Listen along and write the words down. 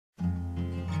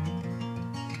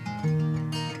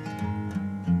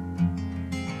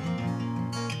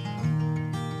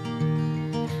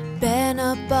Been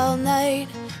up all night,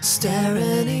 staring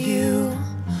at you,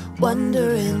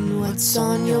 wondering what's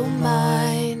on your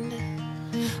mind.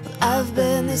 Well, I've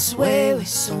been this way with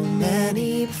so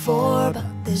many before, but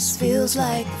this feels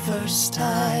like the first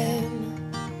time.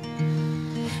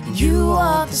 And you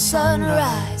want the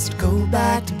sunrise to go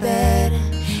back to bed,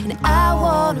 and I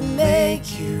wanna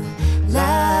make you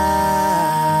laugh.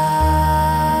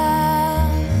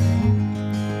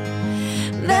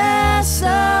 Mess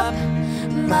up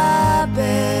my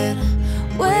bed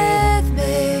with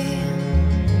me,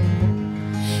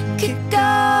 kick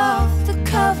off the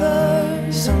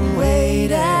covers and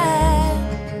wait and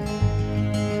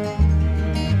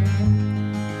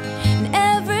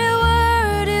every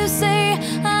word you say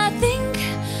I think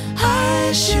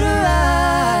I should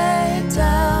write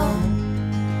down.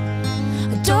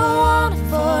 I don't wanna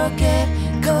forget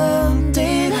come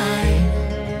daylight.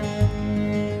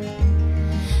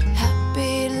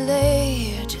 Happy to lay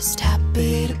here, just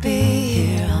happy to be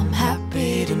here. I'm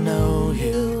happy to know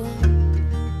you.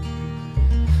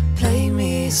 Play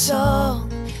me a song,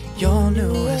 your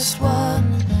newest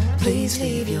one. Please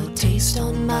leave your taste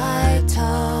on my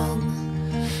tongue.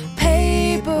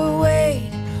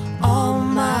 Paperweight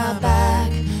on my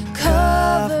back,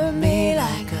 cover me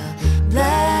like a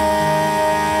blanket.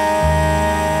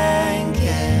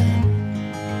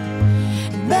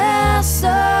 Mess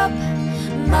up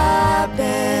my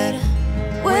bed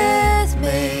with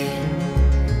me,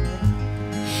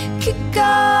 kick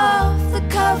off the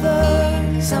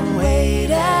covers, I'm waiting.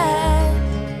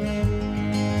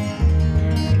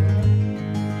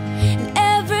 And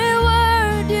every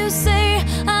word you say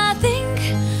I think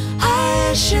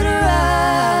I should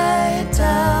write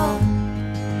down.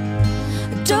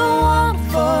 I don't wanna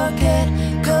forget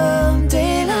come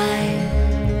daylight.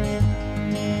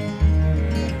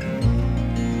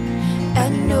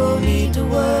 And no need to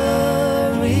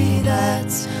worry,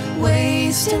 that's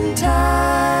wasting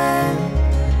time.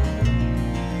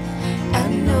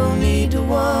 And no need to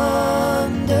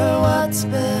wonder what's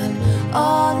been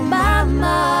on my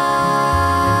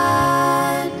mind.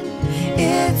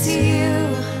 It's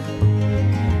you,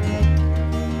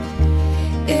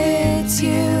 it's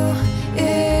you,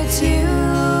 it's you.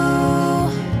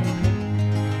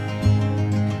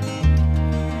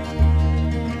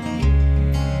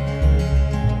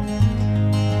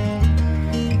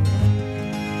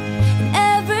 And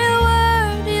every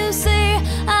word you say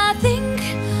I think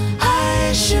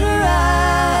I should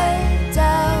write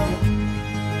down.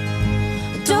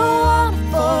 I don't wanna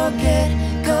forget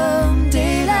come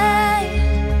daylight.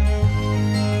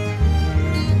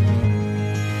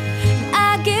 And I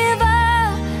give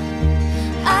up,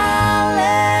 I'll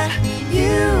let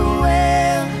you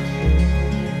in.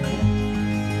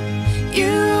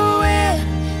 You win,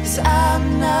 'cause I'm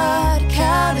not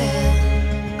counting.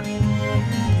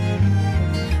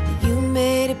 You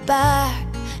made it back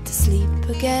to sleep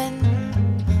again.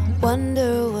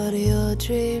 Wonder what you're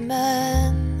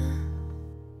dreaming.